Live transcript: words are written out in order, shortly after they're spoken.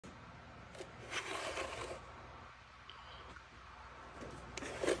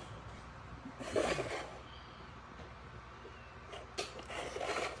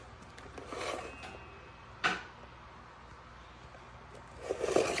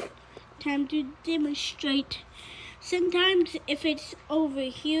Time to demonstrate. Sometimes if it's over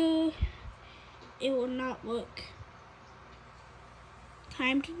here, it will not work.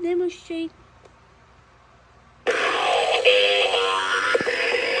 Time to demonstrate.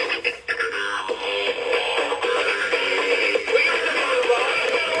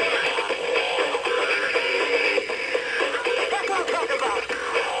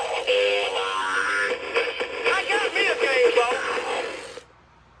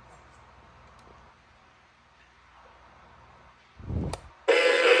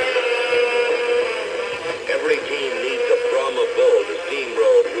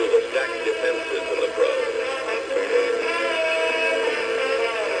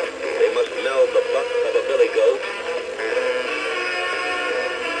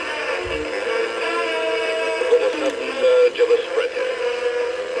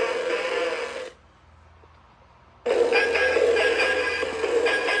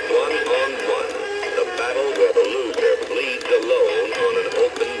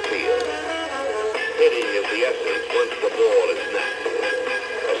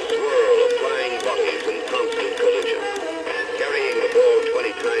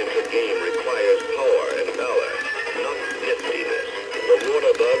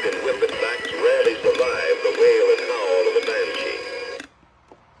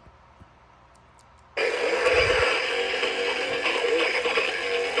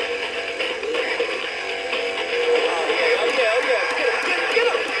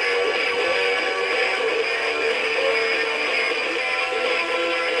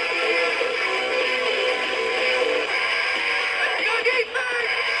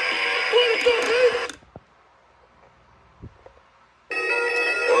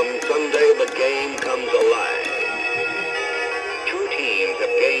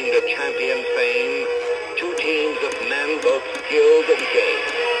 Champion fame, two teams of men both skilled and game.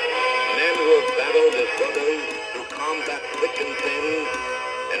 Men who have battled as brothers through combat thick and thin,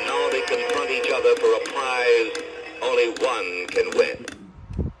 and now they confront each other for a prize only one can win.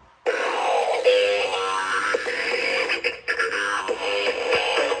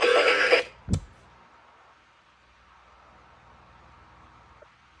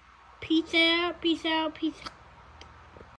 Peace out, peace out, peace out.